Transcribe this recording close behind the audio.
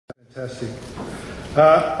Fantastic.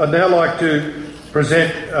 I'd now like to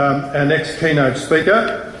present our next keynote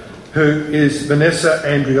speaker, who is Vanessa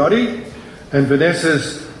Andreotti, and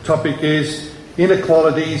Vanessa's topic is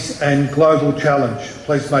Inequalities and Global Challenge.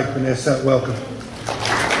 Please make Vanessa welcome.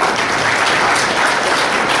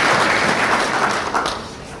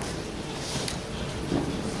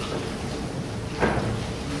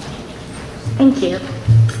 Thank you.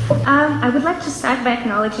 I would like to start by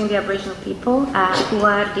acknowledging the Aboriginal people who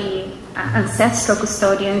are the ancestral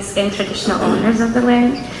custodians and traditional owners of the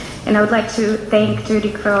land. And I would like to thank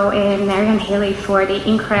Judy Crow and Marianne Haley for the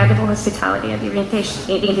incredible hospitality and the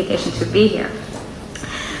invitation to be here.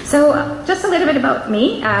 So just a little bit about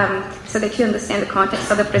me, so that you understand the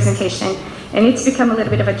context of the presentation. And it's become a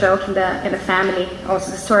little bit of a joke in the family,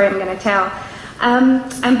 also the story I'm going to tell.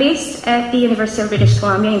 I'm based at the University of British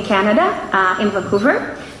Columbia in Canada, in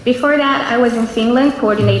Vancouver. Before that, I was in Finland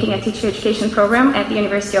coordinating a teacher education program at the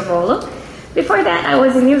University of Oulu. Before that, I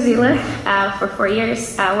was in New Zealand for 4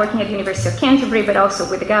 years, working at the University of Canterbury, but also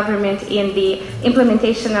with the government in the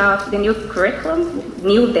implementation of the new curriculum,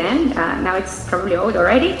 new then, now it's probably old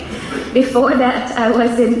already. Before that, I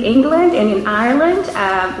was in England and in Ireland,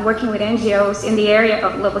 working with NGOs in the area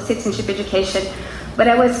of global citizenship education. But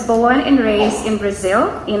I was born and raised in Brazil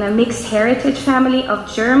in a mixed heritage family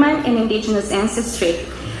of German and indigenous ancestry.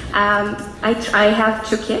 I have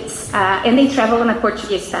 2 kids, and they travel on a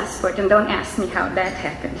Portuguese passport, and don't ask me how that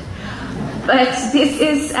happened. But this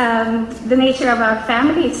is the nature of our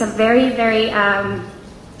family. It's a very, very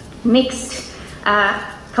mixed,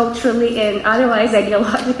 culturally and otherwise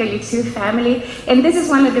ideologically too family. And this is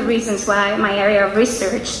one of the reasons why my area of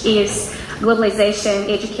research is globalization,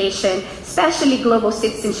 education, especially global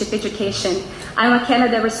citizenship education. I'm a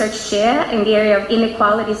Canada Research Chair in the area of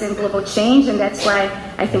inequalities and global change, and that's why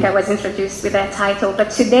I think I was introduced with that title. But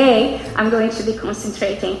today, I'm going to be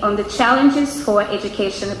concentrating on the challenges for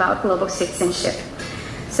education about global citizenship.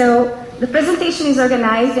 So the presentation is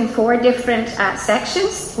organized in 4 different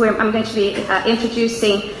sections, where I'm going to be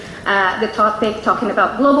introducing the topic, talking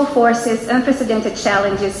about global forces, unprecedented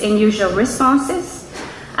challenges, and usual responses.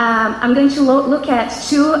 I'm going to look at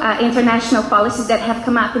 2 international policies that have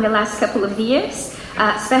come up in the last couple of years,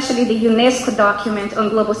 especially the UNESCO document on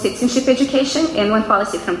global citizenship education, and one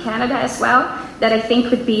policy from Canada as well, that I think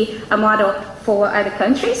would be a model for other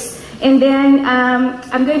countries. And then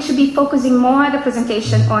I'm going to be focusing more the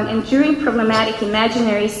presentation on enduring problematic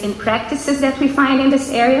imaginaries and practices that we find in this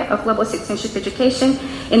area of global citizenship education.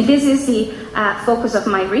 And this is the focus of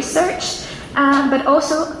my research. But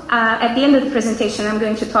also, at the end of the presentation, I'm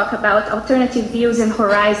going to talk about alternative views and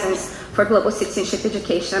horizons for global citizenship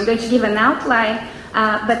education. I'm going to give an outline,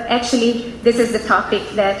 but actually, this is the topic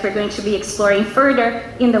that we're going to be exploring further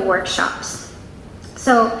in the workshops.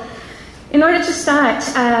 So, in order to start,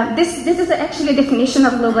 this is actually a definition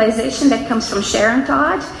of globalization that comes from Sharon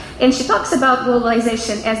Todd, and she talks about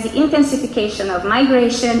globalization as the intensification of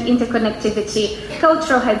migration, interconnectivity,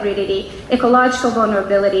 cultural hybridity, ecological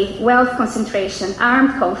vulnerability, wealth concentration,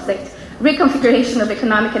 armed conflict, reconfiguration of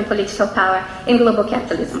economic and political power, and global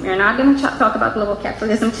capitalism. We're not going to talk about global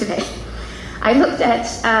capitalism today. I looked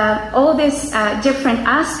at all these different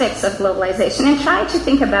aspects of globalization and tried to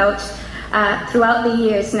think about throughout the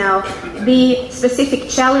years now the specific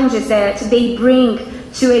challenges that they bring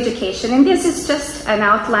to education. And this is just an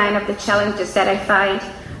outline of the challenges that I find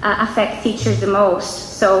affect teachers the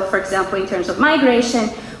most. So, for example, in terms of migration,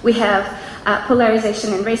 we have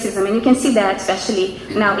polarization and racism. And you can see that especially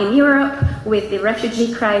now in Europe with the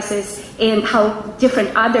refugee crisis and how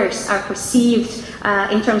different others are perceived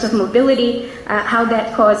in terms of mobility, how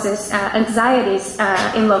that causes anxieties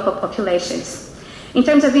in local populations. In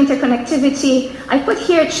terms of interconnectivity, I put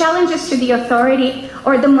here challenges to the authority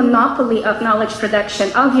or the monopoly of knowledge production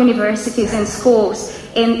of universities and schools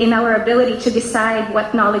in our ability to decide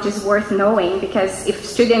what knowledge is worth knowing, because if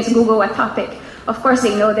students Google a topic, of course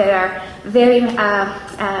they know there are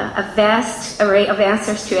a vast array of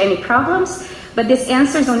answers to any problems, but these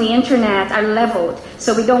answers on the internet are leveled,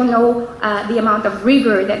 so we don't know the amount of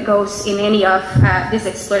rigor that goes in any of these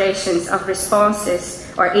explorations of responses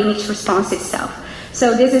or in each response itself.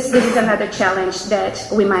 So this is another challenge that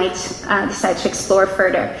we might decide to explore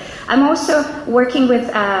further. I'm also working with,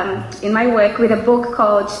 in my work, with a book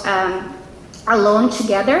called Alone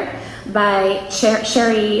Together by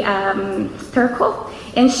Sherry Turkle,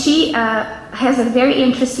 and she has a very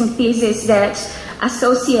interesting thesis that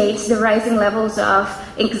associates the rising levels of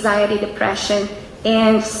anxiety, depression,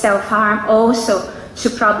 and self-harm also to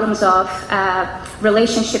problems of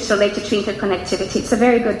relationships related to interconnectivity. It's a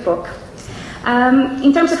very good book.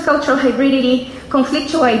 In terms of cultural hybridity,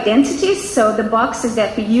 conflictual identities, so the boxes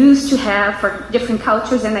that we used to have for different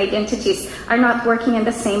cultures and identities are not working in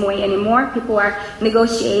the same way anymore. People are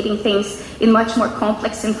negotiating things in much more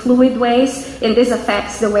complex and fluid ways, and this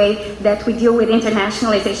affects the way that we deal with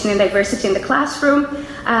internationalization and diversity in the classroom.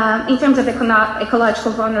 In terms of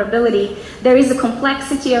ecological vulnerability, there is a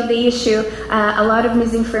complexity of the issue, a lot of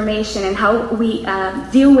misinformation, and how we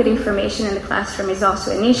deal with information in the classroom is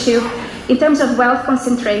also an issue. In terms of wealth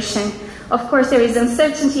concentration, of course, there is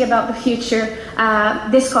uncertainty about the future.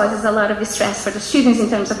 This causes a lot of distress for the students in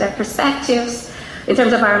terms of their perspectives, in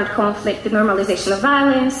terms of armed conflict, the normalization of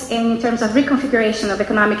violence, and in terms of reconfiguration of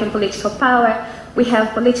economic and political power. We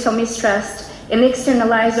have political mistrust and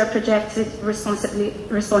externalized or projected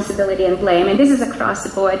responsibility and blame. And this is across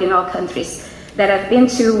the board in all countries that I've been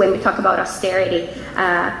to. When we talk about austerity,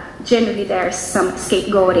 generally there's some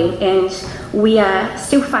scapegoating, and we are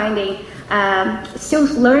still finding still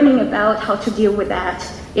learning about how to deal with that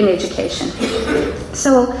in education.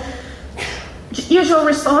 So, usual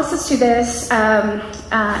responses to this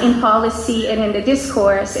in policy and in the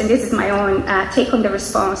discourse, and this is my own take on the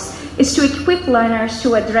response, is to equip learners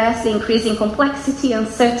to address the increasing complexity,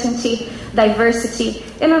 uncertainty, diversity,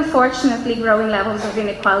 and unfortunately growing levels of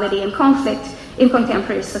inequality and conflict in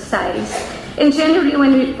contemporary societies. And generally,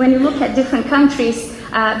 when you look at different countries,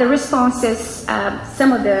 the responses,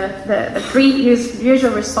 some of the three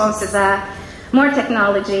usual responses are more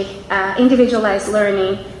technology, individualized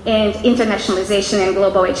learning, and internationalization and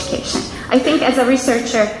global education. I think as a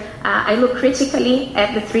researcher, I look critically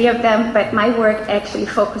at the three of them, but my work actually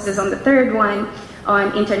focuses on the third one,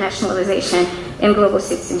 on internationalization and global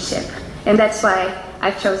citizenship. And that's why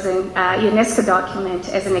I've chosen a UNESCO document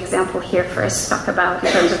as an example here for us to talk about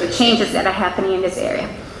in terms of the changes that are happening in this area.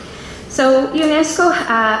 So UNESCO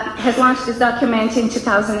has launched this document in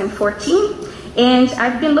 2014, and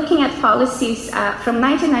I've been looking at policies from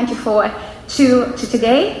 1994 to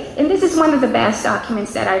today, and this is one of the best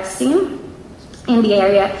documents that I've seen in the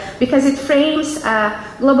area because it frames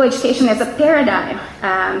global education as a paradigm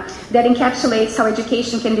that encapsulates how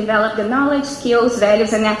education can develop the knowledge, skills,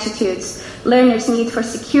 values, and attitudes learners need for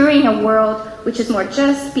securing a world which is more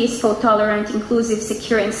just, peaceful, tolerant, inclusive,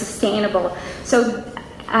 secure, and sustainable. So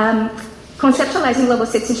conceptualizing global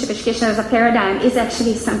citizenship education as a paradigm is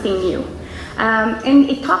actually something new. And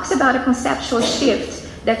it talks about a conceptual shift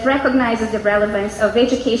that recognizes the relevance of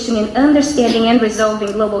education in understanding and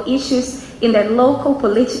resolving global issues in their local,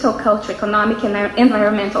 political, cultural, economic, and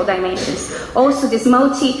environmental dimensions. Also, this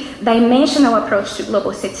multi-dimensional approach to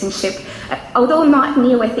global citizenship, although not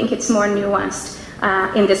new, I think it's more nuanced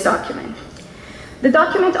in this document. The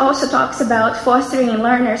document also talks about fostering in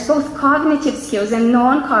learners both cognitive skills and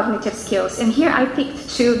non-cognitive skills, and here I picked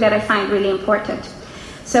two that I find really important.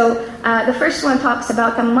 So the first one talks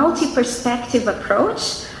about a multi-perspective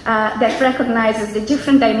approach that recognizes the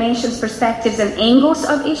different dimensions, perspectives, and angles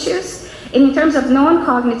of issues. And in terms of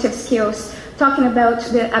non-cognitive skills, talking about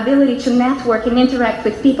the ability to network and interact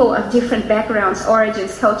with people of different backgrounds,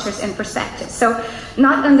 origins, cultures, and perspectives. So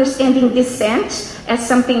not understanding dissent as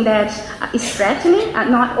something that is threatening,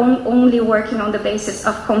 not only working on the basis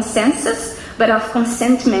of consensus, but of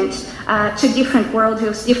consentment to different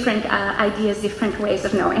worldviews, different ideas, different ways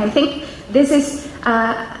of knowing. I think this is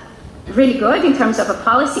really good in terms of a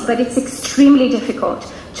policy, but it's extremely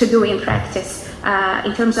difficult to do in practice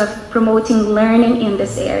in terms of promoting learning in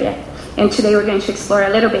this area. And today we're going to explore a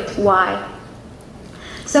little bit why.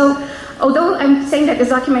 So, although I'm saying that this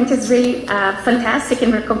document is really fantastic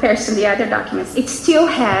in comparison to the other documents, it still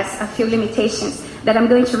has a few limitations that I'm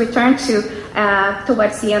going to return to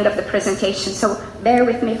towards the end of the presentation. So bear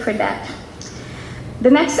with me for that.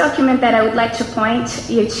 The next document that I would like to point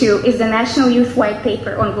you to is the National Youth White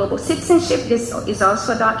Paper on Global Citizenship. This is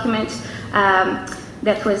also a document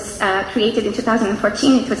that was created in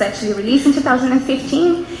 2014. It was actually released in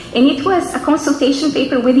 2015. And it was a consultation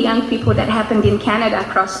paper with young people that happened in Canada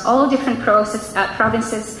across all different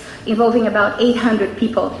provinces, involving about 800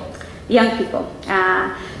 people, young people.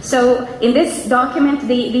 So in this document,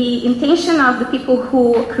 the intention of the people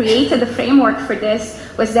who created the framework for this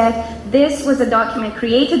was that this was a document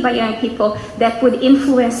created by young people that would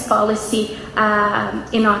influence policy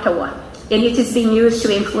in Ottawa. And it is being used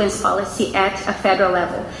to influence policy at a federal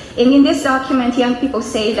level. And in this document, young people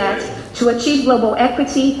say that to achieve global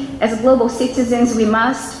equity, as global citizens, we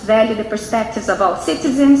must value the perspectives of all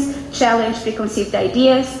citizens, challenge preconceived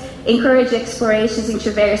ideas, encourage explorations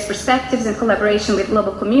into various perspectives and collaboration with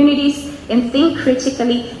global communities, and think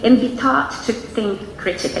critically and be taught to think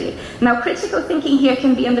critically. Now, critical thinking here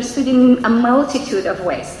can be understood in a multitude of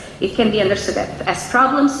ways. It can be understood as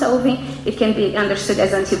problem solving. It can be understood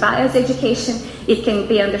as anti-bias education. It can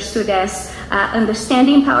be understood as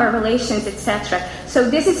understanding power relations, etc. So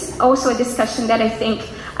this is also a discussion that I think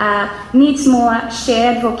needs more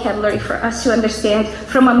shared vocabulary for us to understand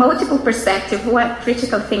from a multiple perspective what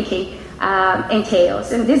critical thinking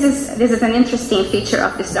entails. And this is an interesting feature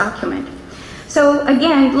of this document. So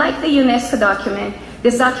again, like the UNESCO document,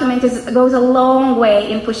 this document goes a long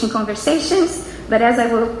way in pushing conversations, but as I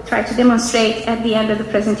will try to demonstrate at the end of the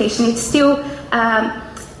presentation, it still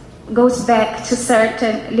goes back to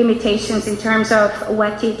certain limitations in terms of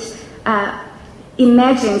what it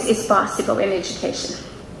imagines is possible in education.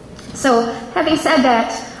 So having said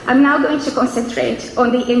that, I'm now going to concentrate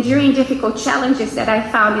on the enduring difficult challenges that I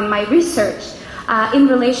found in my research in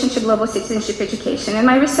relation to global citizenship education. And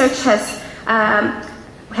my research has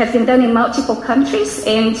been done in multiple countries,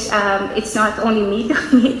 and it's not only me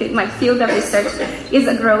doing it. My field of research is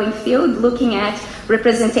a growing field, looking at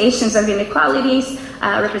representations of inequalities,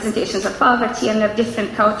 representations of poverty, and of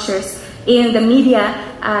different cultures in the media,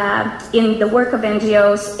 in the work of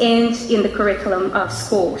NGOs, and in the curriculum of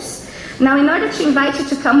schools. Now, in order to invite you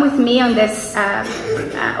to come with me on this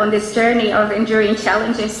journey of enduring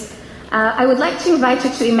challenges, I would like to invite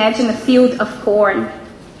you to imagine a field of corn.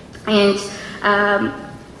 And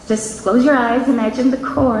just close your eyes, imagine the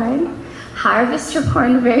corn, harvest your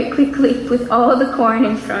corn very quickly, put all the corn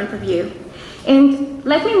in front of you. And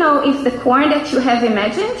let me know if the corn that you have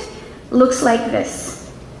imagined looks like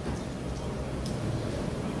this.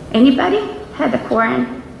 Anybody had a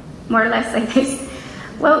corn more or less like this?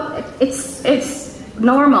 Well, it's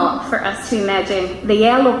normal for us to imagine the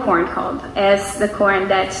yellow corn cob as the corn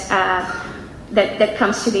that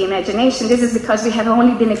comes to the imagination. This is because we have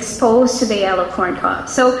only been exposed to the yellow corn cob.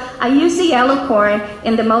 So I use the yellow corn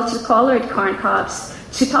and the multicolored corn cobs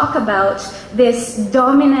to talk about this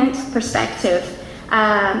dominant perspective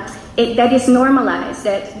that is normalized,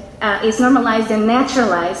 and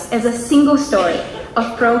naturalized as a single story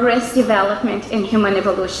of progress, development, and human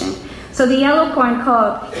evolution. So the yellow corn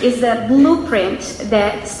cob is the blueprint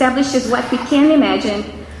that establishes what we can imagine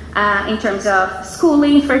in terms of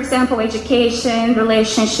schooling, for example, education,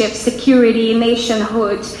 relationships, security,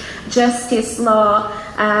 nationhood, justice, law,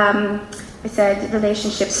 I said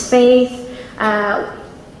relationships, faith,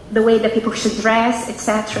 the way that people should dress,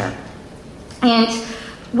 etc. And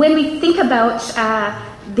when we think about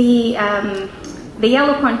the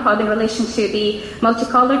yellow corn cob in relation to the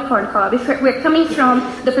multicolored corn cob, if we're coming from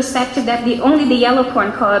the perspective that only the yellow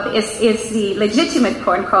corn cob is the legitimate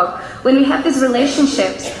corn cob, when we have these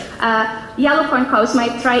relationships, yellow corn cobs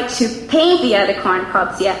might try to paint the other corn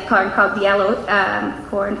cobs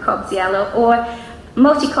yellow, or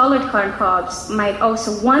multicolored corn cobs might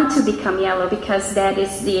also want to become yellow because that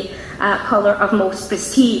is the color of most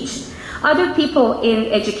prestige. Other people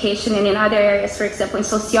in education and in other areas, for example, in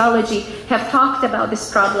sociology, have talked about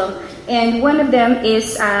this problem. And one of them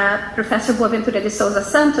is Professor Boaventura de Souza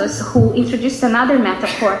Santos, who introduced another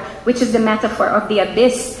metaphor, which is the metaphor of the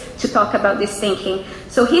abyss, to talk about this thinking.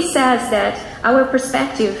 So he says that our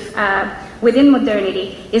perspective within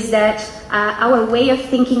modernity is that our way of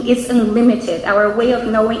thinking is unlimited. Our way of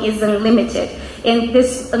knowing is unlimited. And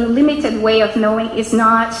this unlimited way of knowing is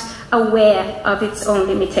not aware of its own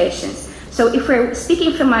limitations. So if we're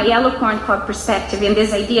speaking from a yellow corn cob perspective, in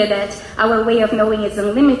this idea that our way of knowing is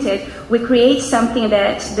unlimited, we create something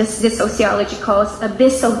that this sociology calls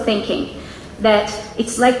abyssal thinking. That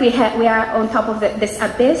it's like we are on top of this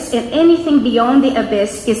abyss, and anything beyond the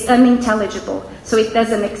abyss is unintelligible, so it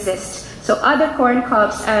doesn't exist. So other corn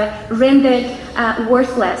cobs are rendered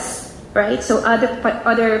worthless, right? So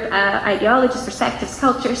other ideologies, perspectives,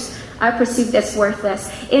 cultures are perceived as worthless.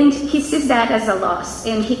 And he sees that as a loss.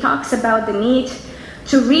 And he talks about the need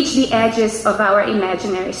to reach the edges of our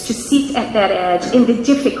imaginaries, to sit at that edge, and the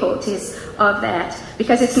difficulties of that.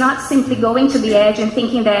 Because it's not simply going to the edge and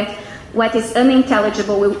thinking that what is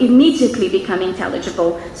unintelligible will immediately become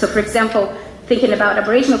intelligible. So for example, thinking about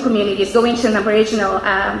Aboriginal communities, going to an Aboriginal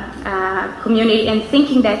community and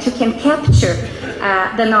thinking that you can capture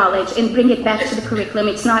the knowledge and bring it back to the curriculum.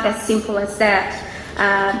 It's not as simple as that.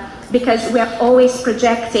 Because we are always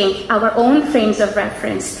projecting our own frames of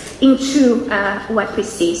reference into what we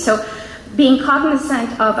see. So being cognizant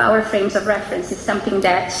of our frames of reference is something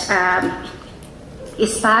that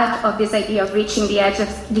is part of this idea of reaching the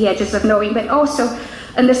edges of knowing, but also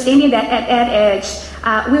understanding that at that edge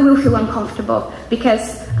we will feel uncomfortable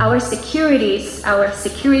because our securities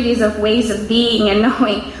of ways of being and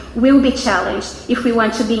knowing will be challenged if we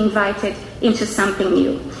want to be invited into something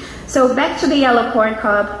new. So back to the yellow corn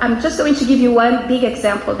cob, I'm just going to give you one big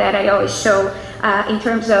example that I always show in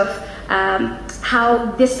terms of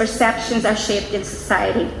how these perceptions are shaped in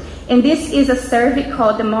society. And this is a survey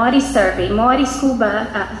called the MODI survey, MODI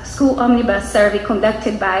School Omnibus Survey,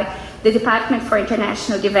 conducted by the Department for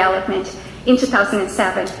International Development in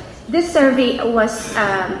 2007. This survey was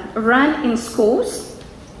run in schools,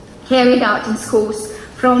 carried out in schools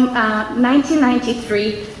from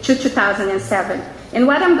 1993 to 2007. And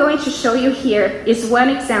what I'm going to show you here is one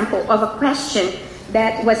example of a question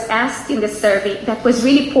that was asked in the survey that was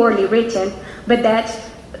really poorly written, but that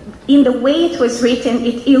in the way it was written,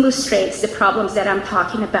 it illustrates the problems that I'm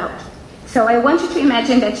talking about. So I want you to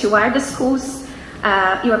imagine that you are the schools,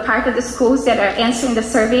 you are part of the schools that are answering the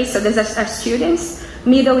survey. So these are students,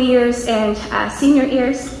 middle years and senior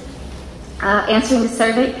years answering the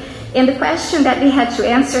survey. And the question that they had to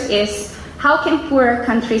answer is, how can poorer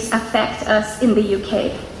countries affect us in the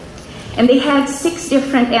UK? And they had 6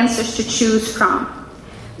 different answers to choose from.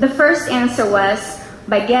 The first answer was,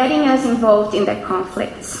 by getting us involved in their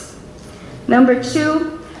conflicts. Number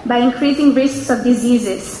 2, by increasing risks of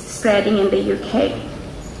diseases spreading in the UK.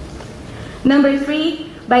 Number 3,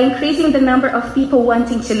 by increasing the number of people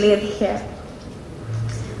wanting to live here.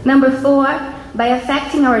 Number 4, by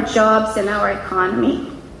affecting our jobs and our economy.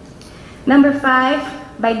 Number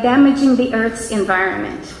 5, by damaging the Earth's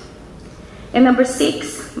environment. And number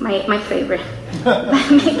 6, my favorite, by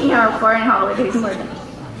making our foreign holidays more dangerous.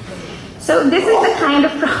 So this is the kind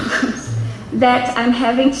of problems that I'm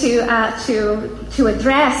having to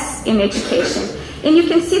address in education. And you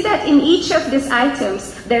can see that in each of these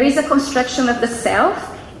items, there is a construction of the self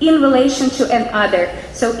in relation to an other.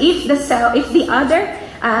 So if the other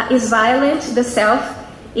is violent, the self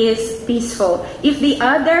is peaceful. If the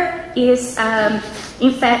other is,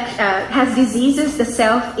 in fact, has diseases, the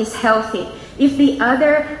self is healthy. If the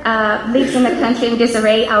other lives in a country in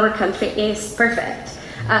disarray, our country is perfect.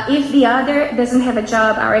 If the other doesn't have a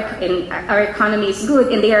job, our economy is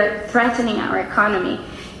good, and they are threatening our economy.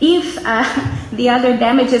 If the other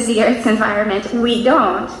damages the Earth's environment, we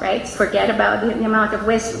don't, right? Forget about the amount of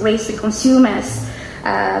waste we consume as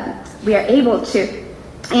we are able to.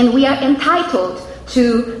 And we are entitled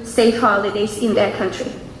to safe holidays in their country.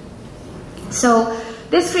 So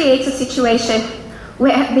this creates a situation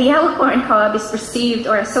where the yellow corn cob is perceived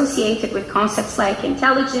or associated with concepts like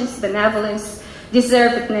intelligence, benevolence,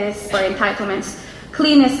 deservedness or entitlements,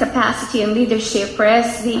 cleanness, capacity, and leadership,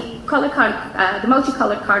 whereas the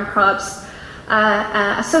multicolored corn cobs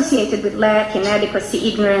associated with lack, inadequacy,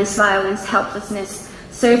 ignorance, violence, helplessness,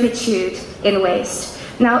 servitude, and waste.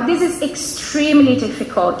 Now, this is extremely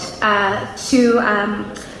difficult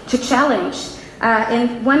to challenge,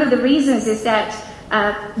 and one of the reasons is that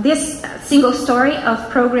this single story of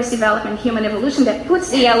progress, development, human evolution that puts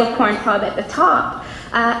the yellow corn cob at the top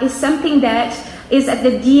is something that is at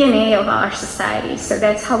the DNA of our society. So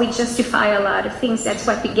that's how we justify a lot of things. That's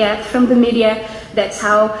what we get from the media. That's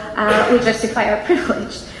how we justify our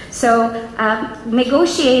privilege. So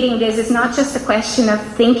negotiating this is not just a question of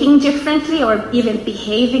thinking differently or even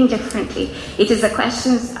behaving differently. It is a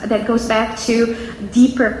question that goes back to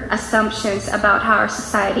deeper assumptions about how our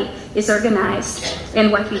society is organized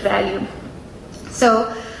and what we value.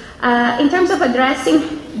 So in terms of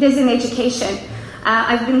addressing this in education,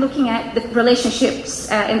 I've been looking at the relationships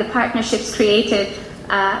and the partnerships created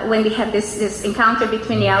when we have this encounter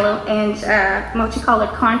between yellow and multicolored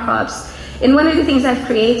corn cobs. And one of the things I've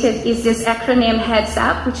created is this acronym Heads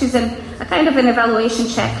Up, which is a kind of an evaluation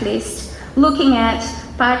checklist looking at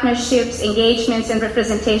partnerships, engagements, and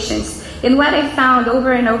representations. And what I found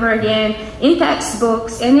over and over again in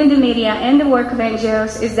textbooks and in the media and the work of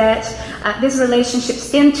NGOs is that these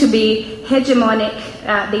relationships tend to be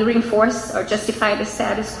hegemonic. They reinforce or justify the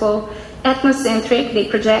status quo. Ethnocentric, they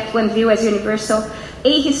project one view as universal.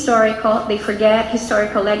 Ahistorical, they forget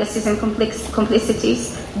historical legacies and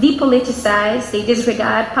complicities. Depoliticized, they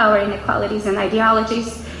disregard power inequalities and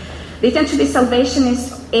ideologies. They tend to be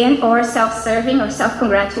salvationist and or self-serving or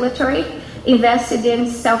self-congratulatory, invested in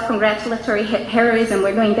self-congratulatory heroism.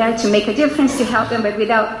 We're going there to make a difference, to help them, but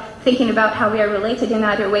without thinking about how we are related in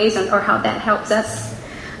other ways or how that helps us.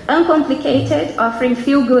 Uncomplicated, offering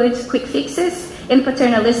feel-good quick fixes, and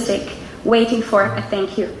paternalistic, waiting for a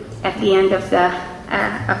thank you at the end of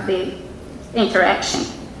the interaction.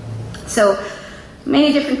 So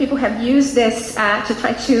many different people have used this to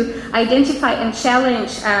try to identify and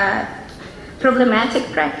challenge problematic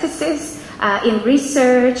practices in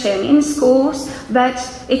research and in schools, but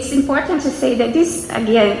it's important to say that this,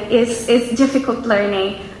 again, is difficult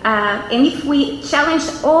learning. And if we challenge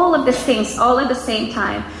all of these things all at the same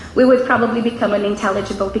time, we would probably become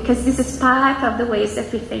unintelligible, because this is part of the ways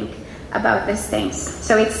that we think about these things.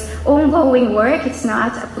 So it's ongoing work. It's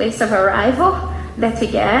not a place of arrival that we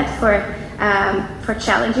get for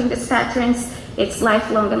challenging these patterns. It's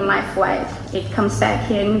lifelong and life-wide. It comes back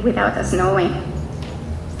in without us knowing.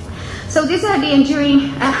 So these are the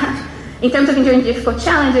enduring, in terms of enduring difficult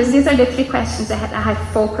challenges, these are the three questions that I have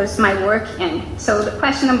focused my work in. So the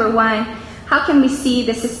question number one, how can we see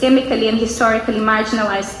the systemically and historically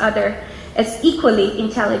marginalized other as equally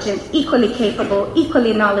intelligent, equally capable,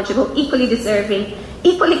 equally knowledgeable, equally deserving,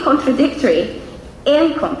 equally contradictory,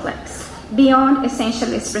 and complex, beyond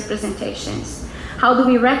essentialist representations? How do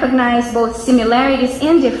we recognize both similarities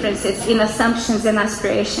and differences in assumptions and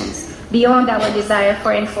aspirations, beyond our desire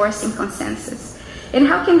for enforcing consensus? And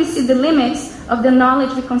how can we see the limits of the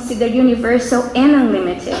knowledge we consider universal and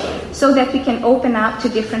unlimited, so that we can open up to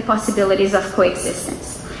different possibilities of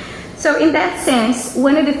coexistence? So in that sense,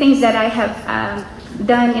 one of the things that I have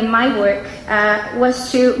done in my work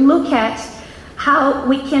was to look at how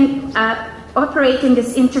we can operate in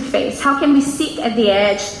this interface. How can we sit at the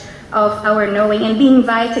edge of our knowing and be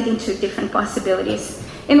invited into different possibilities?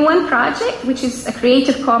 In one project, which is a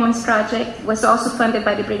Creative Commons project, was also funded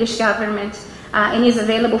by the British government and is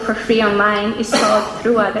available for free online, is called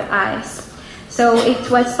Through Other Eyes. So it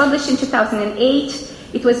was published in 2008.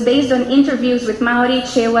 It was based on interviews with Maori,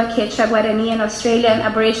 Chewa, Quechua, Guarani, and Australian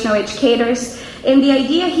Aboriginal educators. And the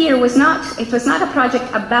idea here was it was not a project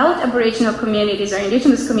about Aboriginal communities or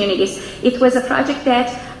Indigenous communities. It was a project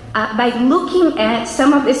that, by looking at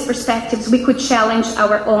some of these perspectives, we could challenge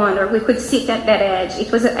our own, or we could sit at that edge.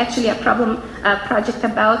 It was actually a project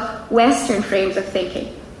about Western frames of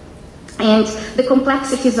thinking and the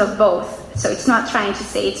complexities of both. So it's not trying to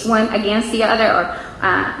say it's one against the other, or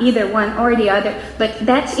either one or the other, but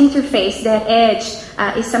that interface, that edge,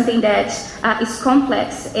 is something that is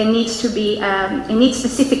complex and needs to be, it needs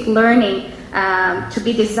specific learning to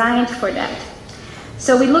be designed for that.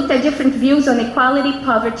 So we looked at different views on equality,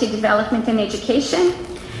 poverty, development, and education,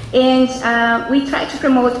 and we tried to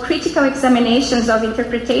promote critical examinations of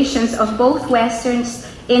interpretations of both Westerns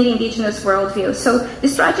and Indigenous worldviews. So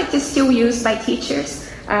this project is still used by teachers,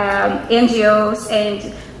 NGOs,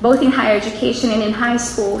 and both in higher education and in high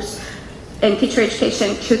schools and teacher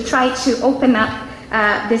education, to try to open up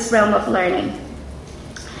this realm of learning.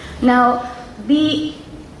 Now, the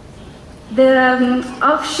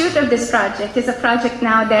offshoot of this project is a project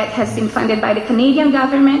now that has been funded by the Canadian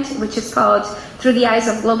government, which is called Through the Eyes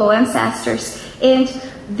of Global Ancestors. And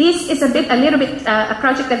this is a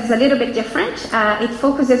project that is a little bit different. It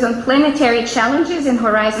focuses on planetary challenges and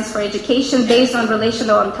horizons for education based on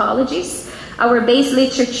relational ontologies. Our base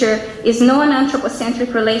literature is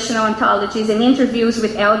non-anthropocentric relational ontologies and interviews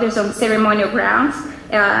with elders on ceremonial grounds,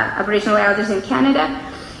 Aboriginal elders in Canada.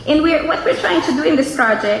 And what we're trying to do in this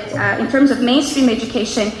project, in terms of mainstream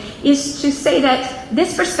education, is to say that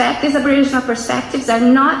these perspectives, Aboriginal perspectives, are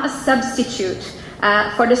not a substitute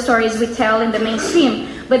for the stories we tell in the mainstream,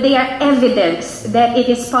 but they are evidence that it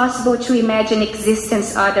is possible to imagine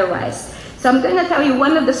existence otherwise. So I'm going to tell you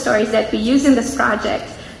one of the stories that we use in this project,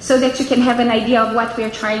 so that you can have an idea of what we're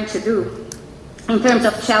trying to do in terms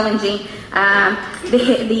of challenging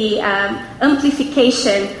the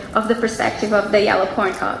amplification of the perspective of the yellow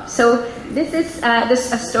corn cob. So this is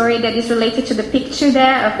a story that is related to the picture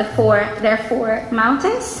there of there are four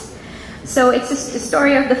mountains. So it's a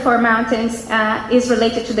story of the four mountains is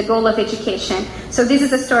related to the goal of education. So this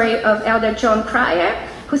is a story of Elder John Cryer,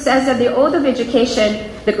 who says that the goal of education,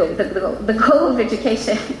 the goal of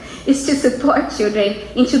education is to support children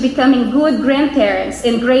into becoming good grandparents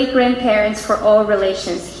and great-grandparents for all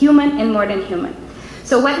relations, human and more than human.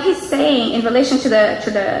 So what he's saying in relation to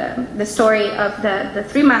the story of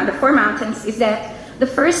the four mountains is that the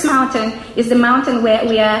first mountain is the mountain where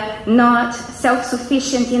we are not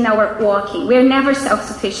self-sufficient in our walking. We're never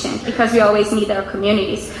self-sufficient because we always need our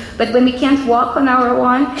communities. But when we can't walk on our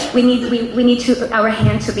own, we need our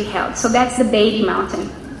hand to be held. So that's the baby mountain.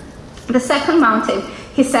 The second mountain,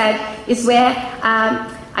 he said, is where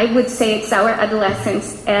I would say it's our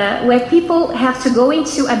adolescence, where people have to go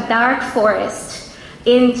into a dark forest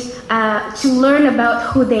and to learn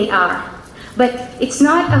about who they are. But it's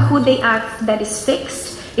not a who they are that is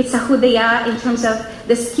fixed. It's a who they are in terms of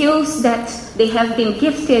the skills that they have been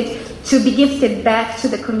gifted to be gifted back to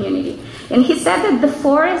the community. And he said that the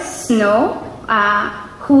forests know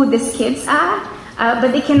who these kids are,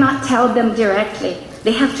 but they cannot tell them directly.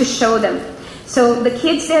 They have to show them. So the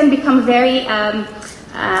kids then become very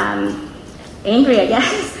angry, I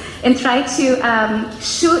guess, and try to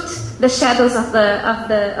shoot the shadows of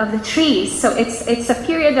the trees. So it's a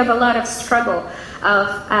period of a lot of struggle of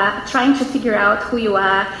trying to figure out who you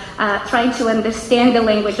are, trying to understand the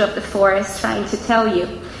language of the forest, trying to tell you.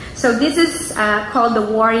 So this is called the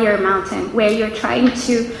warrior mountain, where you're trying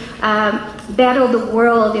to battle the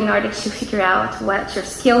world in order to figure out what your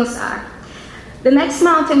skills are. The next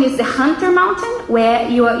mountain is the hunter mountain, where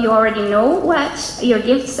you already know what your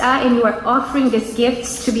gifts are and you are offering these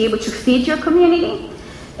gifts to be able to feed your community.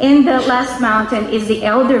 And the last mountain is the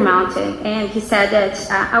elder mountain, and he said that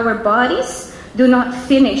our bodies do not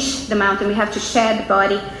finish the mountain. We have to share the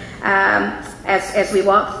body as we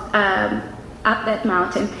walk up that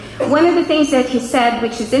mountain. One of the things that he said,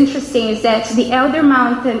 which is interesting, is that the elder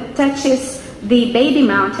mountain touches the baby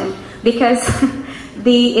mountain, because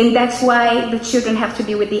and that's why the children have to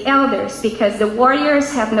be with the elders, because the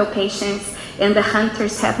warriors have no patience and the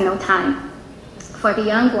hunters have no time for the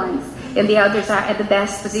young ones. And the elders are at the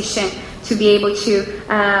best position to be able to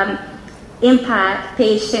impact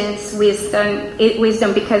patience,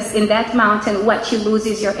 wisdom, because in that mountain, what you lose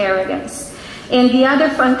is your arrogance. And the other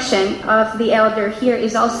function of the elder here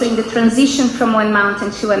is also in the transition from one mountain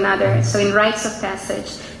to another, so in rites of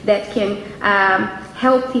passage that can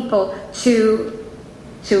help people to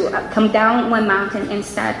come down one mountain and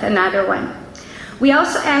start another one. We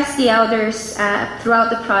also asked the elders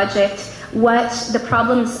throughout the project what the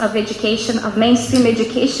problems of education, of mainstream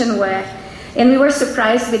education were, and we were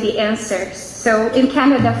surprised with the answers. So in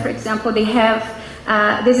Canada, for example, they have,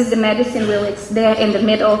 this is the medicine wheel, it's there in the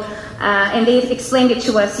middle, and they explained it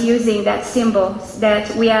to us using that symbol,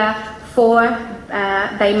 that we are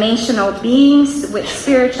 4-dimensional beings with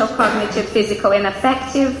spiritual, cognitive, physical, and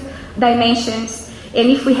affective dimensions, and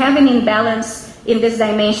if we have an imbalance in these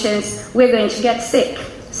dimensions, we're going to get sick.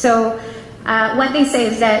 So what they say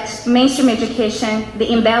is that mainstream education, the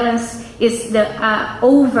imbalance is the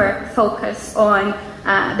over-focus on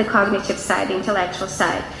the cognitive side, the intellectual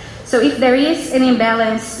side. So if there is an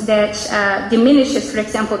imbalance that diminishes, for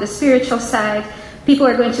example, the spiritual side, people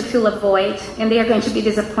are going to feel a void and they are going to be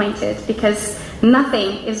disappointed because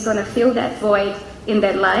nothing is going to fill that void in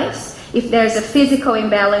their lives. If there's a physical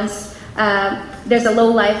imbalance, there's a low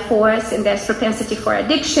life force and there's propensity for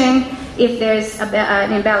addiction. If there's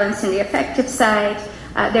an imbalance in the affective side,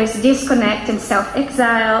 there's disconnect and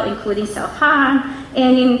self-exile, including self-harm.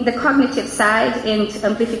 And in the cognitive side, and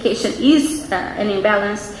amplification is an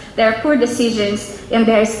imbalance, there are poor decisions and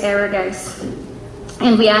there's arrogance.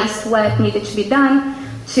 And we asked what needed to be done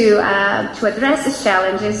to address these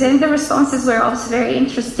challenges, and the responses were also very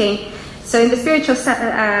interesting. So in the spiritual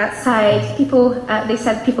side, they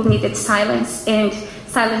said people needed silence, and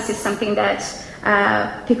silence is something that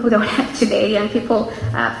people don't have today, and people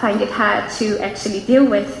find it hard to actually deal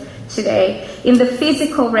with today. In the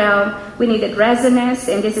physical realm, we needed resonance,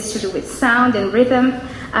 and this is to do with sound and rhythm.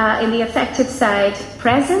 In the affective side,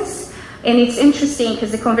 presence. And it's interesting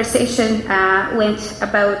because the conversation went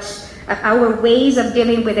about our ways of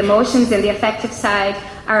dealing with emotions, and the affective side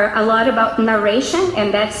are a lot about narration,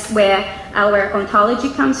 and that's where our ontology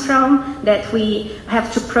comes from, that we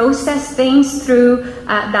have to process things through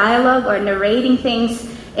dialogue or narrating things,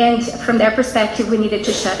 and from their perspective we needed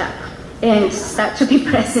to shut up and start to be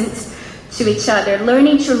present to each other,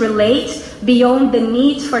 learning to relate beyond the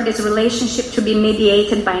need for this relationship to be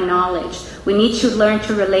mediated by knowledge. We need to learn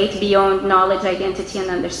to relate beyond knowledge, identity, and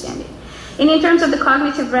understanding. And in terms of the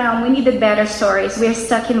cognitive realm, we needed better stories. We're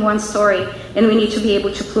stuck in one story, and we need to be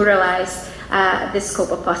able to pluralize the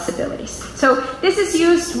scope of possibilities. So this is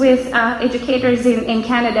used with educators in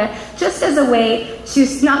Canada just as a way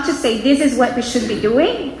to not to say this is what we should be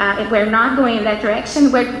doing, we're not going in that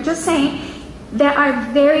direction, we're just saying there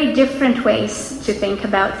are very different ways to think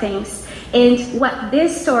about things. And what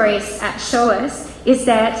these stories show us is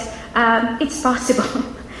that it's possible.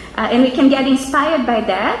 And we can get inspired by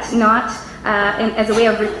that, not as a way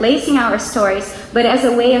of replacing our stories, but as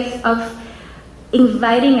a way of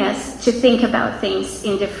inviting us to think about things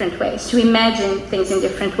in different ways, to imagine things in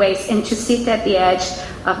different ways, and to sit at the edge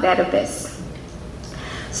of that abyss.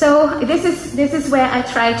 So this is where I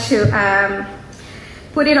try to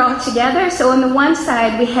put it all together. So on the one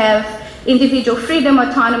side, we have individual freedom,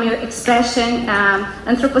 autonomy, expression,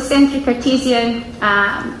 anthropocentric, Cartesian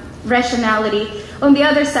rationality. On the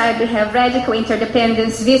other side, we have radical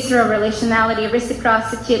interdependence, visceral relationality,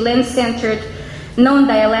 reciprocity, lens-centered,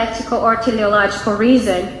 non-dialectical or teleological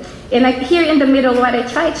reason. And here in the middle, what I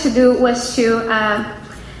tried to do was to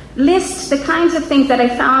list the kinds of things that I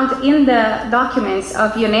found in the documents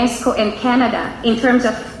of UNESCO and Canada in terms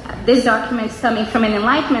of these documents coming from an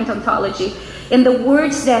Enlightenment ontology, and the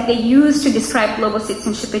words that they use to describe global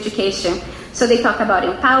citizenship education. So they talk about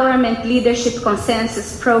empowerment, leadership,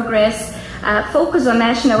 consensus, progress, focus on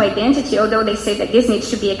national identity, although they say that this needs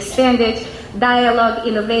to be expanded, dialogue,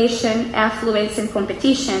 innovation, affluence, and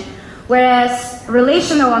competition, whereas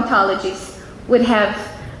relational ontologies would have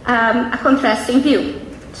a contrasting view.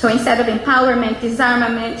 So instead of empowerment,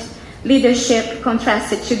 disarmament, leadership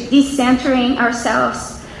contrasted to decentering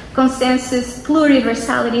ourselves, consensus,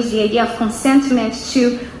 pluriversality, the idea of consentment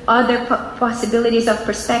to other possibilities of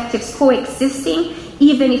perspectives coexisting,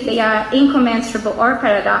 even if they are incommensurable or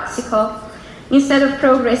paradoxical. Instead of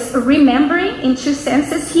progress, remembering in two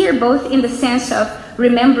senses here, both in the sense of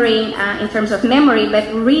remembering in terms of memory,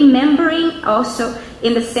 but remembering also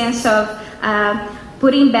in the sense of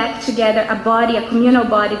putting back together a body, a communal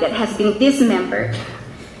body that has been dismembered.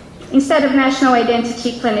 Instead of national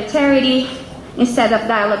identity, planetarity. Instead of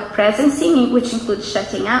dialogue, presencing, which includes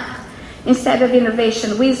shutting up. Instead of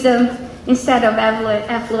innovation, wisdom. Instead of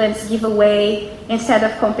affluence, giveaway. Instead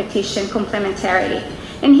of competition, complementarity.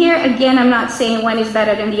 And here, again, I'm not saying one is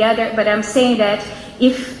better than the other, but I'm saying that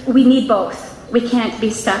if we need both, we can't be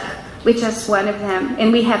stuck with just one of them,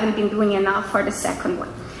 and we haven't been doing enough for the second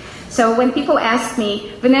one. So when people ask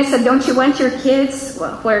me, Vanessa, don't you want your kids,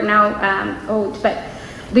 well, who are now old, but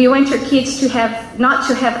do you want your kids to not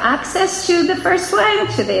to have access to the first one,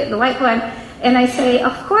 to the white one? And I say,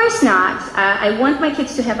 of course not. I want my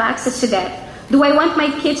kids to have access to that. Do I want my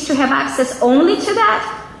kids to have access only to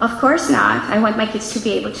that? Of course not. I want my kids to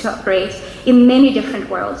be able to operate in many different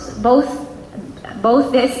worlds, both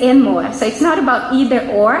this and more. So it's not about either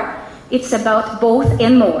or, it's about both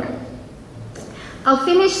and more. I'll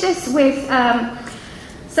finish this with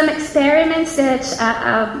some experiments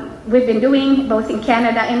that we've been doing both in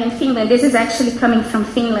Canada and in Finland. This is actually coming from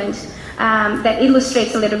Finland that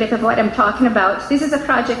illustrates a little bit of what I'm talking about. This is a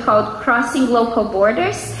project called Crossing Local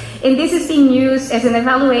Borders, and this is being used as an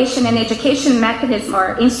evaluation and education mechanism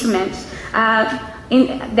or instrument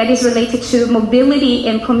that is related to mobility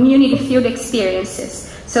and community field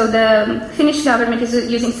experiences. So the Finnish government is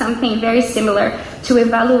using something very similar to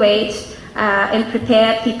evaluate and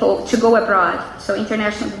prepare people to go abroad, so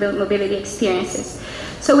international mobility experiences.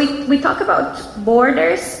 So we talk about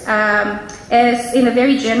borders as in a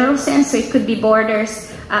very general sense, so it could be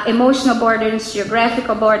borders, emotional borders,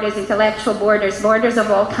 geographical borders, intellectual borders, borders of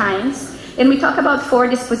all kinds. And we talk about 4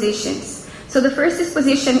 dispositions. So the first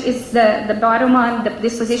disposition is the bottom one, the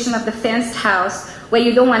disposition of the fenced house, where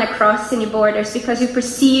you don't want to cross any borders because you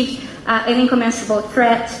perceive an incommensurable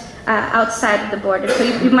threat outside of the border. So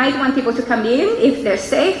you might want people to come in if they're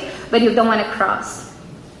safe, but you don't want to cross.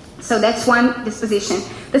 So that's one disposition.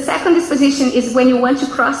 The second disposition is when you want to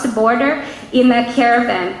cross the border in a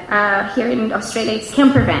caravan. Here in Australia, it's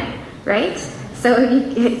camper van, right? So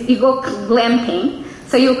you go glamping.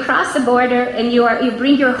 So you cross the border and you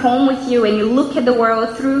bring your home with you and you look at the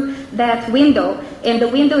world through that window. And the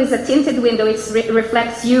window is a tinted window. It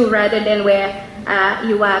reflects you rather than where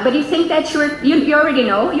you are. But you think that you already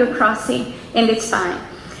know you're crossing, and it's fine.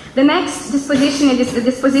 The next disposition is the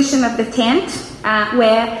disposition of the tent,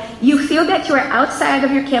 where you feel that you are outside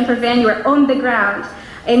of your camper van, you are on the ground,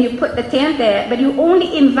 and you put the tent there, but you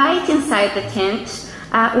only invite inside the tent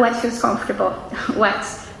what feels comfortable, what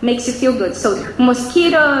makes you feel good. So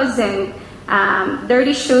mosquitoes and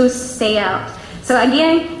dirty shoes stay out. So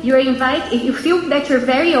again, you feel that you're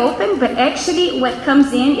very open, but actually what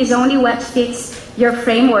comes in is only what fits your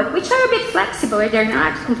framework, which are a bit flexible. They're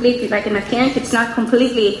not completely, like in a tent, it's not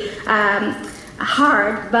completely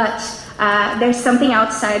hard, but there's something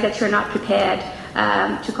outside that you're not prepared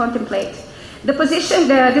to contemplate. The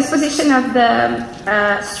disposition of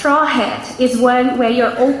the straw hat is one where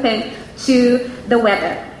you're open to the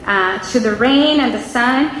weather, to the rain and the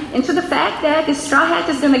sun, and to the fact that the straw hat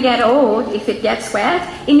is going to get old if it gets wet,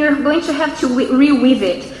 and you're going to have to reweave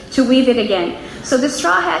it, to weave it again. So the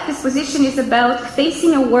straw hat disposition is about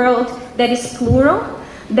facing a world that is plural,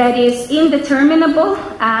 that is indeterminable,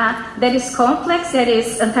 that is complex, that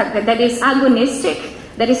is agonistic,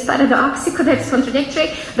 that is paradoxical, that is contradictory,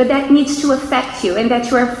 but that needs to affect you, and that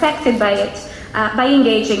you are affected by it, by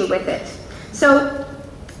engaging with it. So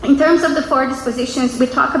in terms of the 4 dispositions, we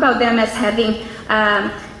talk about them as having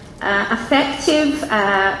affective,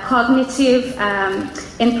 cognitive,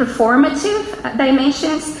 and performative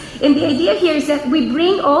dimensions. And the idea here is that we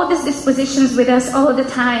bring all these dispositions with us all the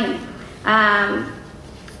time.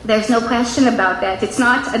 There's no question about that. It's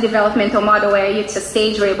not a developmental model where it's a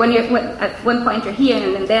stage where at one point you're here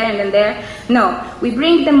and then there and then there. No, we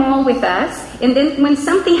bring them all with us, and then when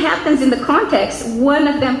something happens in the context, one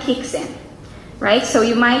of them kicks in. Right? So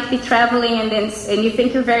you might be traveling and you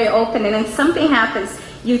think you're very open, and then something happens.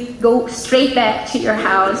 You go straight back to your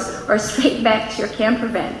house or straight back to your camper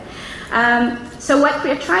van. So what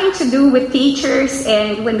we're trying to do with teachers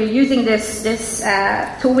and when we're using this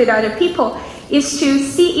tool with other people is to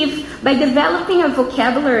see if by developing a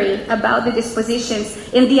vocabulary about the dispositions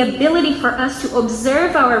and the ability for us to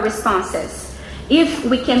observe our responses, if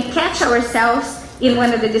we can catch ourselves in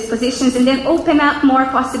one of the dispositions and then open up more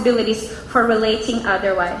possibilities for relating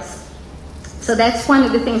otherwise. So that's one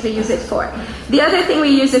of the things we use it for. The other thing we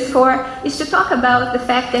use it for is to talk about the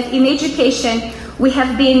fact that in education, we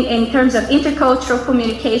have been, in terms of intercultural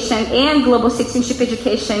communication and global citizenship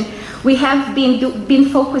education, we have been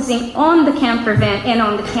focusing on the can prevent and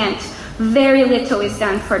on the can't. Very little is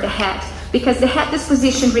done for the hat, because the hat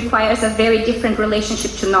disposition requires a very different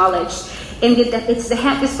relationship to knowledge. And it's the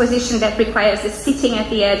hat disposition that requires the sitting at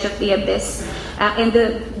the edge of the abyss and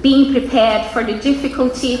the being prepared for the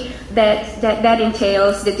difficulty that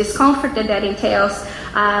entails, the discomfort that entails,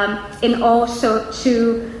 and also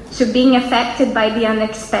to being affected by the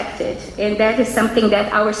unexpected. And that is something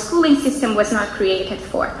that our schooling system was not created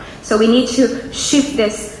for. So we need to shift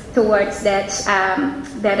this towards that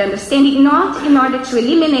understanding, not in order to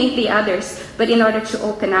eliminate the others, but in order to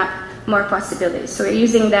open up more possibilities. So we're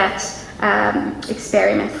using that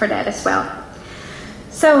experiment for that as well.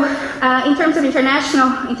 So in terms of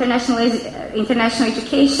international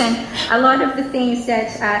education, a lot of the things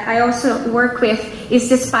that I also work with is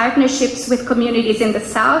this partnerships with communities in the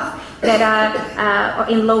South that are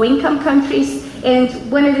in low-income countries. And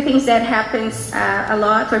one of the things that happens a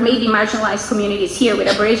lot, or maybe marginalized communities here with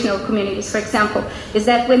Aboriginal communities, for example, is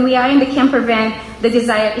that when we are in the camper van, the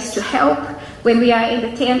desire is to help. When we are in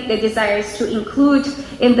the tent, the desire is to include.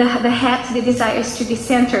 In the hat, the desire is to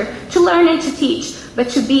decenter, to learn and to teach, but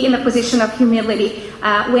to be in a position of humility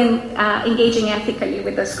when engaging ethically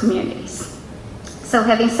with those communities. So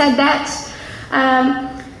having said that,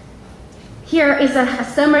 here is a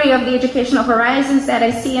summary of the educational horizons that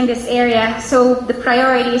I see in this area. So the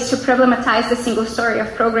priority is to problematize the single story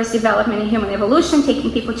of progress, development, and human evolution,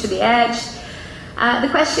 taking people to the edge. The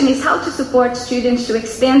question is how to support students to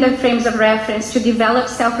expand their frames of reference, to develop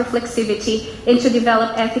self-reflexivity, and to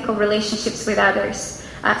develop ethical relationships with others,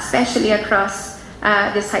 especially across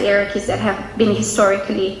these hierarchies that have been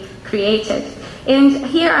historically created. And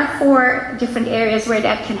here are 4 different areas where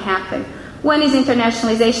that can happen. One is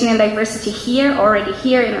internationalization and diversity already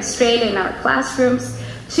here in Australia in our classrooms.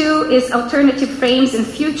 2 is alternative frames and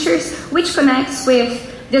futures, which connects with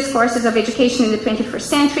discourses of education in the 21st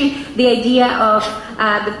century. The idea of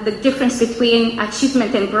the difference between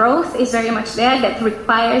achievement and growth is very much there. That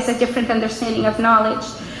requires a different understanding of knowledge.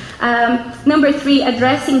 Number 3,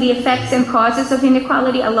 addressing the effects and causes of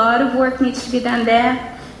inequality. A lot of work needs to be done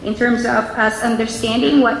there in terms of us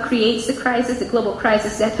understanding what creates the crisis, the global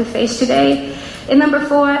crisis that we face today. And number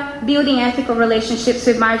 4, building ethical relationships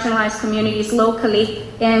with marginalized communities locally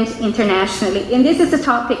and internationally. And this is the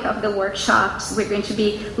topic of the workshops. We're going to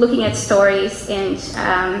be looking at stories and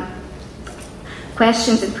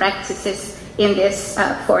questions and practices in these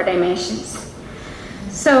 4 dimensions.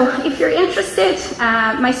 So if you're interested,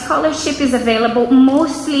 my scholarship is available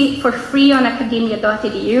mostly for free on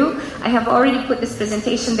academia.edu. I have already put this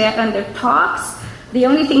presentation there under talks. The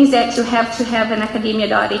only thing is that you have to have an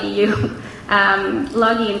academia.edu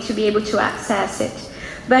login to be able to access it.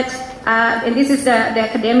 But, and this is the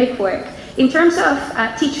academic work. In terms of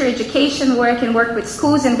teacher education work and work with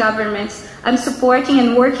schools and governments, I'm supporting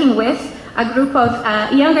and working with a group of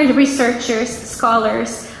younger researchers,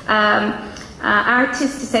 scholars,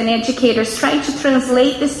 artists and educators trying to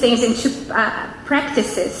translate these things into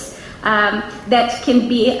practices that can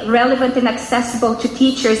be relevant and accessible to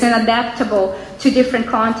teachers and adaptable to different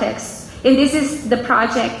contexts. And this is the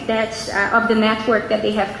project that of the network that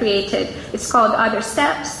they have created. It's called Other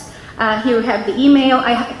Steps. Here we have the email.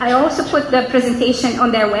 I also put the presentation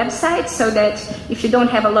on their website so that if you don't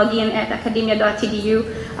have a login at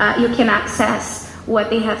academia.edu, you can access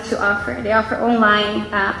what they have to offer. They offer online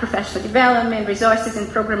professional development, resources, and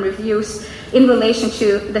program reviews in relation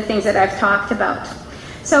to the things that I've talked about.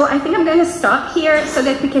 So I think I'm going to stop here so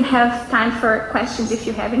that we can have time for questions. If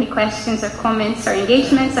you have any questions or comments or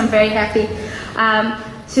engagements, I'm very happy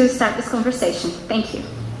to start this conversation. Thank you.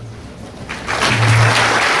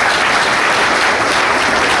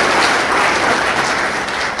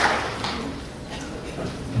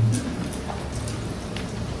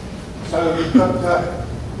 So we've got,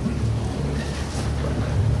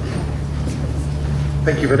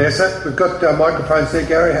 thank you, Vanessa. We've got microphones there,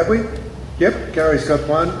 Gary, have we? Yep, Gary's got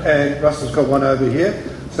one, and Russell's got one over here.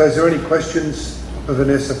 So is there any questions for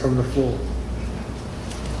Vanessa from the floor?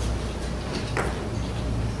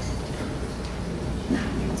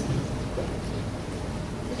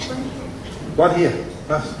 One here,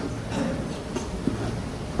 Russell.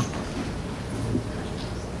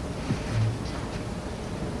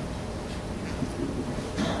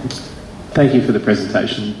 Thank you for the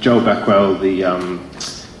presentation. Joel Backwell, the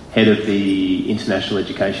head of the International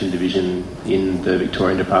Education Division in the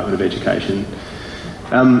Victorian Department of Education.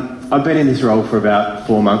 I've been in this role for about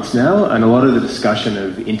 4 months now, and a lot of the discussion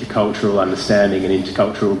of intercultural understanding and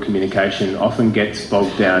intercultural communication often gets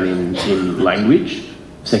bogged down in language,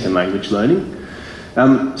 second language learning.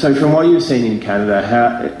 So from what you've seen in Canada,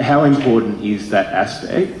 how important is that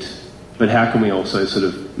aspect? But how can we also sort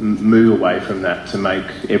of move away from that to make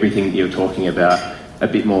everything that you're talking about a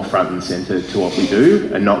bit more front and centre to what we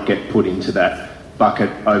do, and not get put into that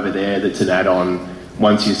bucket over there that's an add-on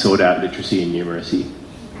once you sort out literacy and numeracy?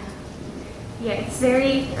 Yeah, it's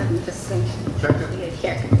very, I'm just going to put it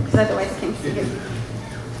here, because otherwise I can't see it.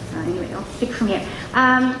 Anyway, I'll speak from here.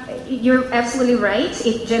 You're absolutely right.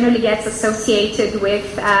 It generally gets associated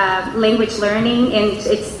with language learning, and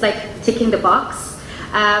it's like ticking the box.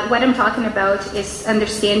 What I'm talking about is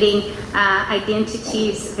understanding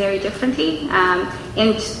identities very differently,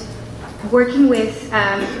 and working with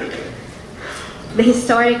the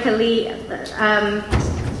historically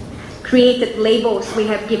created labels we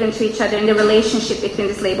have given to each other and the relationship between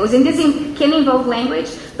these labels. And this can involve language,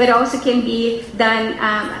 but also can be done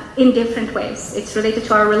in different ways. It's related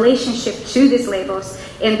to our relationship to these labels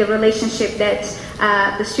and the relationship that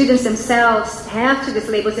the students themselves have to these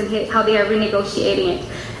labels and how they are renegotiating it.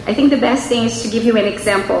 I think the best thing is to give you an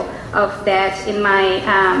example of that in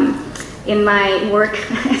my work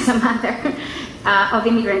as a mother of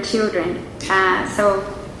immigrant children. So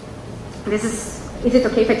this is it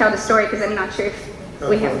okay if I tell the story, because I'm not sure if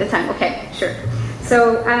we have the time? Okay, sure.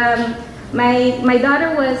 So my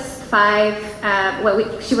daughter was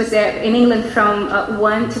 5. She was in England from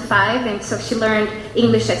 1 to 5, and so she learned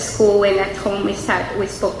English at school, and at home we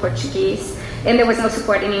spoke Portuguese, and there was no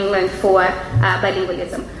support in England for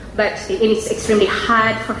bilingualism. But it's extremely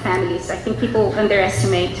hard for families. I think people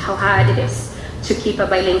underestimate how hard it is to keep a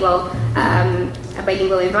bilingual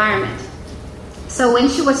environment. So when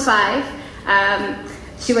she was 5,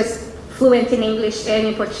 she was fluent in English and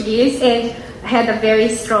in Portuguese, and had a very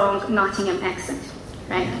strong Nottingham accent,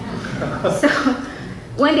 right? So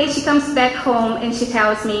one day she comes back home and she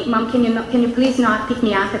tells me, "Mom, can you please not pick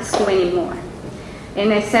me up at school anymore?"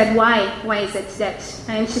 And I said, "Why? Why is it that?"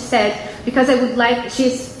 And she said, "Because I would like,"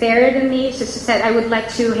 she's fairer than me, so she said, "I would like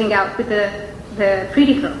to hang out with the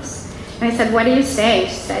pretty girls." And I said, "What are you saying?"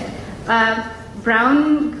 She said,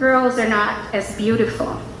 "Brown girls are not as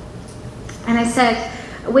beautiful." And I said,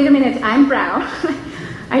 "Wait a minute, I'm brown.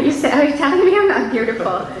 Are you telling me I'm not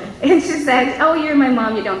beautiful?" And she said, "Oh, you're my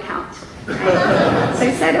mom, you don't count." Right? So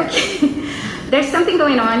I said, "Okay, there's something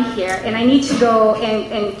going on here, and I need to go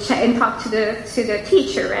and talk to the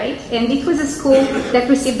teacher, right?" And it was a school that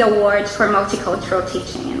received awards for multicultural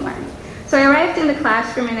teaching and learning. So I arrived in the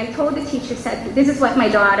classroom, and I told the teacher, said, "This is what my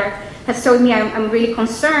daughter has told me. I'm really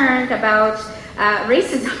concerned about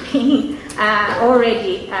racism being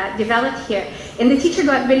already developed here." And the teacher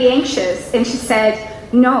got really anxious, and she said,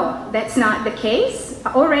 "No, that's not the case,"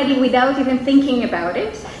 already without even thinking about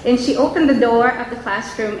it. And she opened the door of the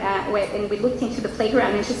classroom, and we looked into the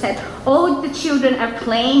playground, and she said, "All the children are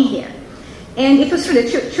playing here." And it was true, the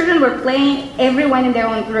children were playing, everyone in their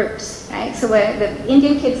own groups, right? So the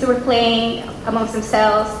Indian kids were playing amongst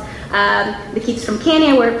themselves, the kids from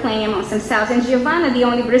Kenya were playing amongst themselves, and Giovanna, the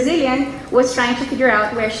only Brazilian, was trying to figure out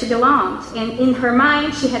where she belonged. And in her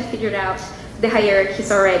mind, she had figured out the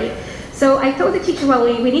hierarchies already. So I told the teacher, "Well,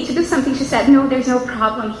 we need to do something." She said, "No, there's no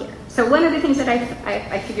problem here." So one of the things that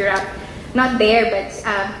I figured out, not there, but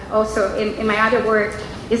also in my other work,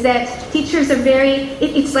 is that teachers are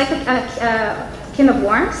it's like a can of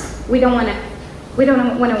worms. We don't want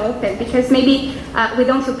to open, because maybe we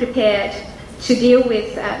don't feel prepared to deal with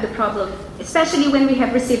the problem, especially when we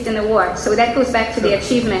have received an award. So that goes back to the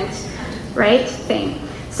achievement, right, thing.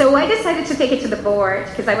 So I decided to take it to the board,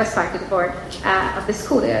 because I was part of the board of the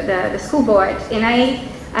school, the school board, and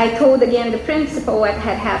I told again the principal what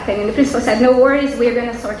had happened, and the principal said, "No worries, we're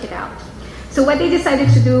going to sort it out." So what they decided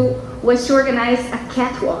to do was to organize a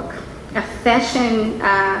catwalk, a fashion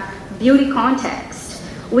beauty contest,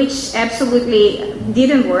 which absolutely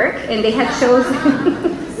didn't work, and they had chosen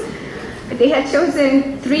they had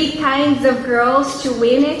chosen 3 kinds of girls to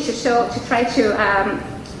win it, to try to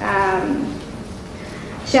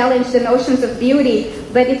challenge the notions of beauty,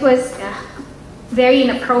 but it was very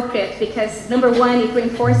inappropriate, because number one, it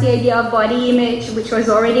reinforced the idea of body image, which was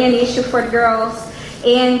already an issue for girls,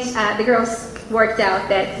 and the girls worked out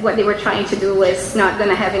that what they were trying to do was not going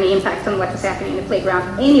to have any impact on what was happening in the playground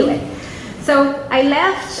anyway. So I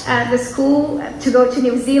left the school to go to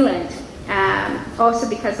New Zealand, Also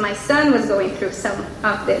because my son was going through some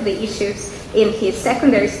of the issues in his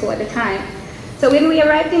secondary school at the time. So when we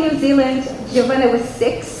arrived in New Zealand, Giovanna was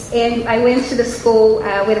 6, and I went to the school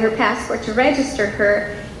with her passport to register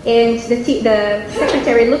her, and the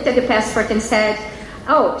secretary looked at the passport and said,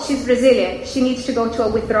 "Oh, she's Brazilian, she needs to go to a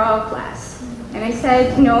withdrawal class." And I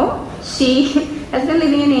said, "No, she has been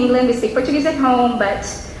living in England, we speak Portuguese at home, but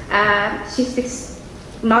she speaks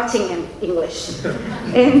Nottingham English."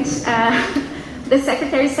 And the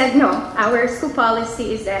secretary said, "No, our school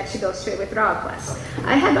policy is that she goes to a withdrawal class."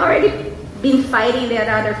 I had already been fighting that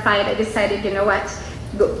other fight. I decided, you know what,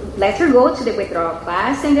 let her go to the withdrawal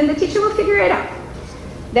class, and then the teacher will figure it out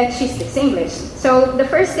that she speaks English. So the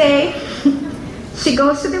first day, she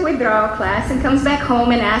goes to the withdrawal class and comes back home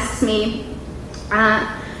and asks me,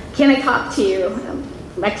 "Can I talk to you?"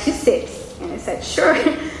 Like she's 6. And I said, "Sure."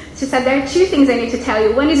 She said, "There are 2 things I need to tell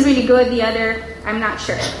you. One is really good, the other, I'm not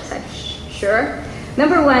sure." I said, "Sure."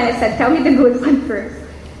 Number 1, I said, "Tell me the good one first."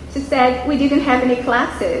 She said, "We didn't have any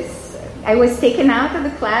classes. I was taken out of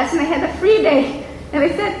the class and I had a free day." And I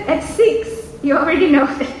said, "At 6, you already know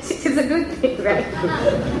that it is a good thing, right?"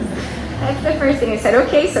 That's the first thing. I said,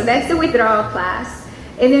 "Okay, so that's the withdrawal class."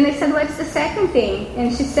 And then I said, "What's the second thing?"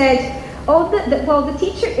 And she said, the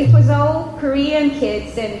teacher, it was all Korean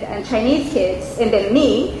kids and Chinese kids, and then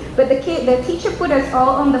me, but the teacher put us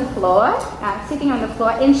all on the floor, sitting on the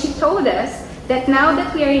floor, and she told us that now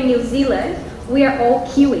that we are in New Zealand, we are all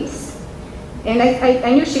Kiwis. And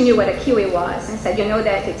I knew she knew what a Kiwi was. And I said, "You know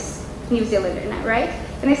that it's New Zealander, right?"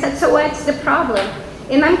 And I said, "So what's the problem?"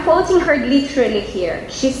 And I'm quoting her literally here.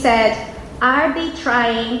 She said, "Are they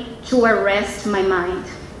trying to arrest my mind?"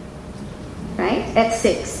 Right? At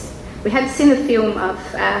 6. We had seen a film of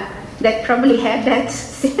that probably had that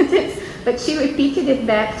sentence, but she repeated it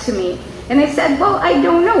back to me. And I said, "Well, I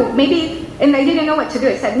don't know. Maybe," and I didn't know what to do.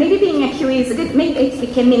 I said, "Maybe being a Kiwi maybe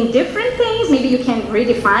it can mean different things. Maybe you can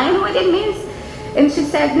redefine what it means." And she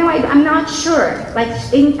said, "No, I'm not sure." Like,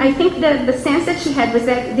 I think the sense that she had was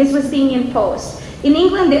that this was being imposed. In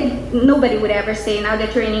England, nobody would ever say, "Now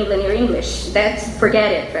that you're in England, you're English." Forget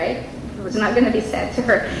it, right? It was not going to be said to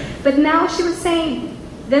her. But now she was saying,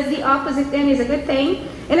 "Does the opposite then is a good thing?"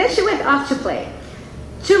 And then she went off to play.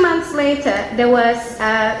 2 months later, there was,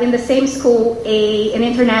 in the same school, an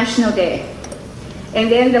international day.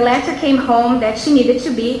 And then the letter came home that she needed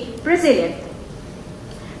to be Brazilian.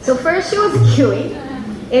 So first she was a Kiwi,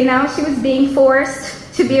 and now she was being forced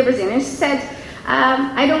to be a Brazilian. She said,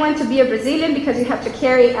 "I don't want to be a Brazilian because you have to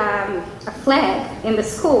carry a flag in the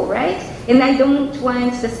school, right? And I don't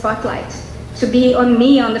want the spotlight to be on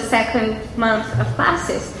me on the 2nd month of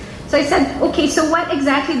classes." So I said, "Okay, so what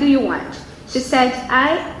exactly do you want?" She said,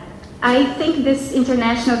 I think this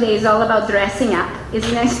International Day is all about dressing up,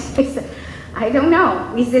 isn't it?" I said, "I don't know.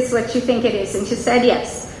 Is this what you think it is?" And she said,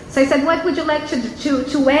 "Yes." So I said, "What would you like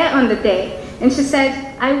to wear on the day?" And she said,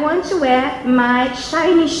 "I want to wear my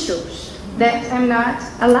shiny shoes that I'm not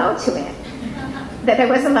allowed to wear, that I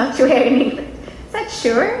was allowed to wear in England." I said,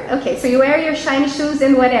 "Sure. Okay, so you wear your shiny shoes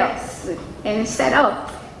and what else?" And she said, "Oh,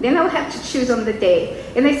 then I'll have to choose on the day."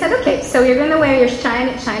 And I said, "Okay, so you're going to wear your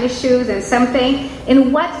shiny shoes and something,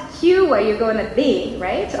 and what hue are you going to be,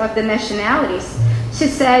 right, of the nationalities?" She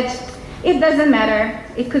said, "It doesn't matter.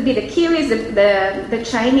 It could be the Kiwis, the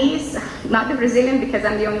Chinese, not the Brazilian because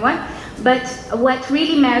I'm the only one. But what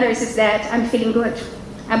really matters is that I'm feeling good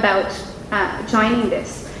about joining this."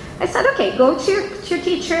 I said, "Okay, go to your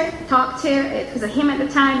teacher, talk to, it was a him at the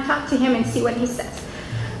time, talk to him and see what he says."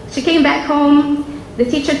 She came back home. The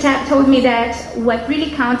teacher told me that what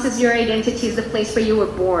really counts as your identity is the place where you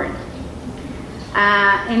were born.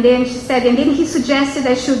 And then she said, and then he suggested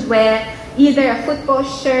I should wear either a football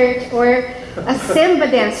shirt or a samba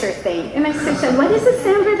dancer thing. And I said, "What is a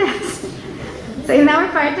samba dancer?" So in our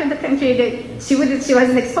part of the country, she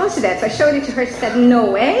wasn't exposed to that. So I showed it to her. She said, "No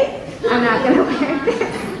way, I'm not going to wear this."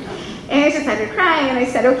 And she started crying. And I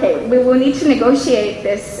said, "Okay, we will need to negotiate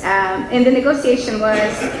this." And the negotiation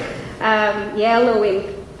was yellow and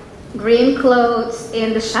green clothes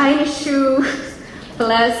and the shiny shoes,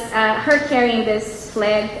 plus her carrying this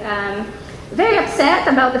flag. Very upset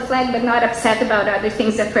about the flag, but not upset about other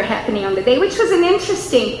things that were happening on the day, which was an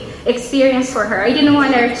interesting experience for her. I didn't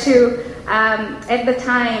want her to, at the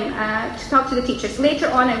time, to talk to the teachers.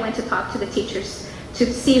 Later on, I went to talk to the teachers to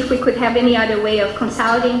see if we could have any other way of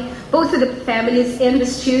consulting both with the families and the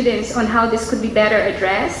students on how this could be better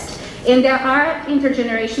addressed. And there are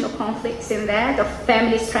intergenerational conflicts in that, of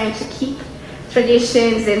families trying to keep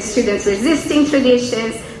traditions and students resisting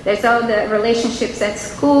traditions. There's all the relationships at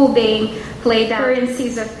school being played out,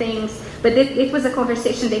 currencies of things. But it was a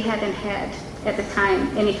conversation they hadn't had at the time,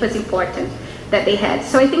 and it was important that they had.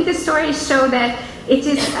 So I think the stories show that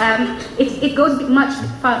it goes much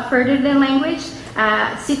further than language.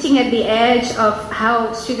 Sitting at the edge of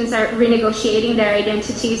how students are renegotiating their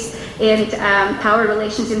identities and power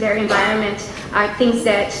relations in their environment are things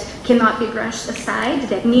that cannot be brushed aside,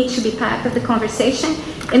 that need to be part of the conversation,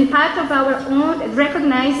 and part of our own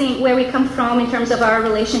recognizing where we come from in terms of our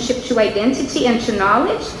relationship to identity and to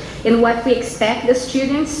knowledge, and what we expect the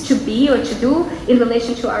students to be or to do in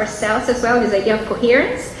relation to ourselves as well. This idea of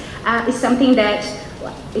coherence is something that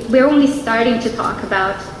we're only starting to talk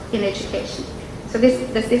about in education. So does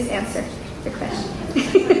this answer the question?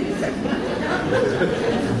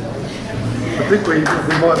 I think we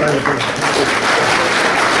might let it be.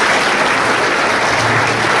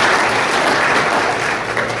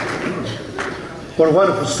 What a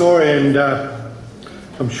wonderful story, and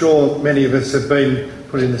I'm sure many of us have been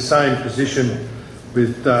put in the same position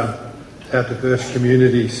with our diverse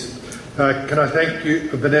communities. Can I thank you,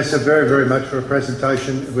 Vanessa, very, very much for a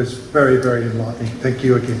presentation. It was very, very enlightening. Thank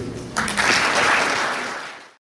you again.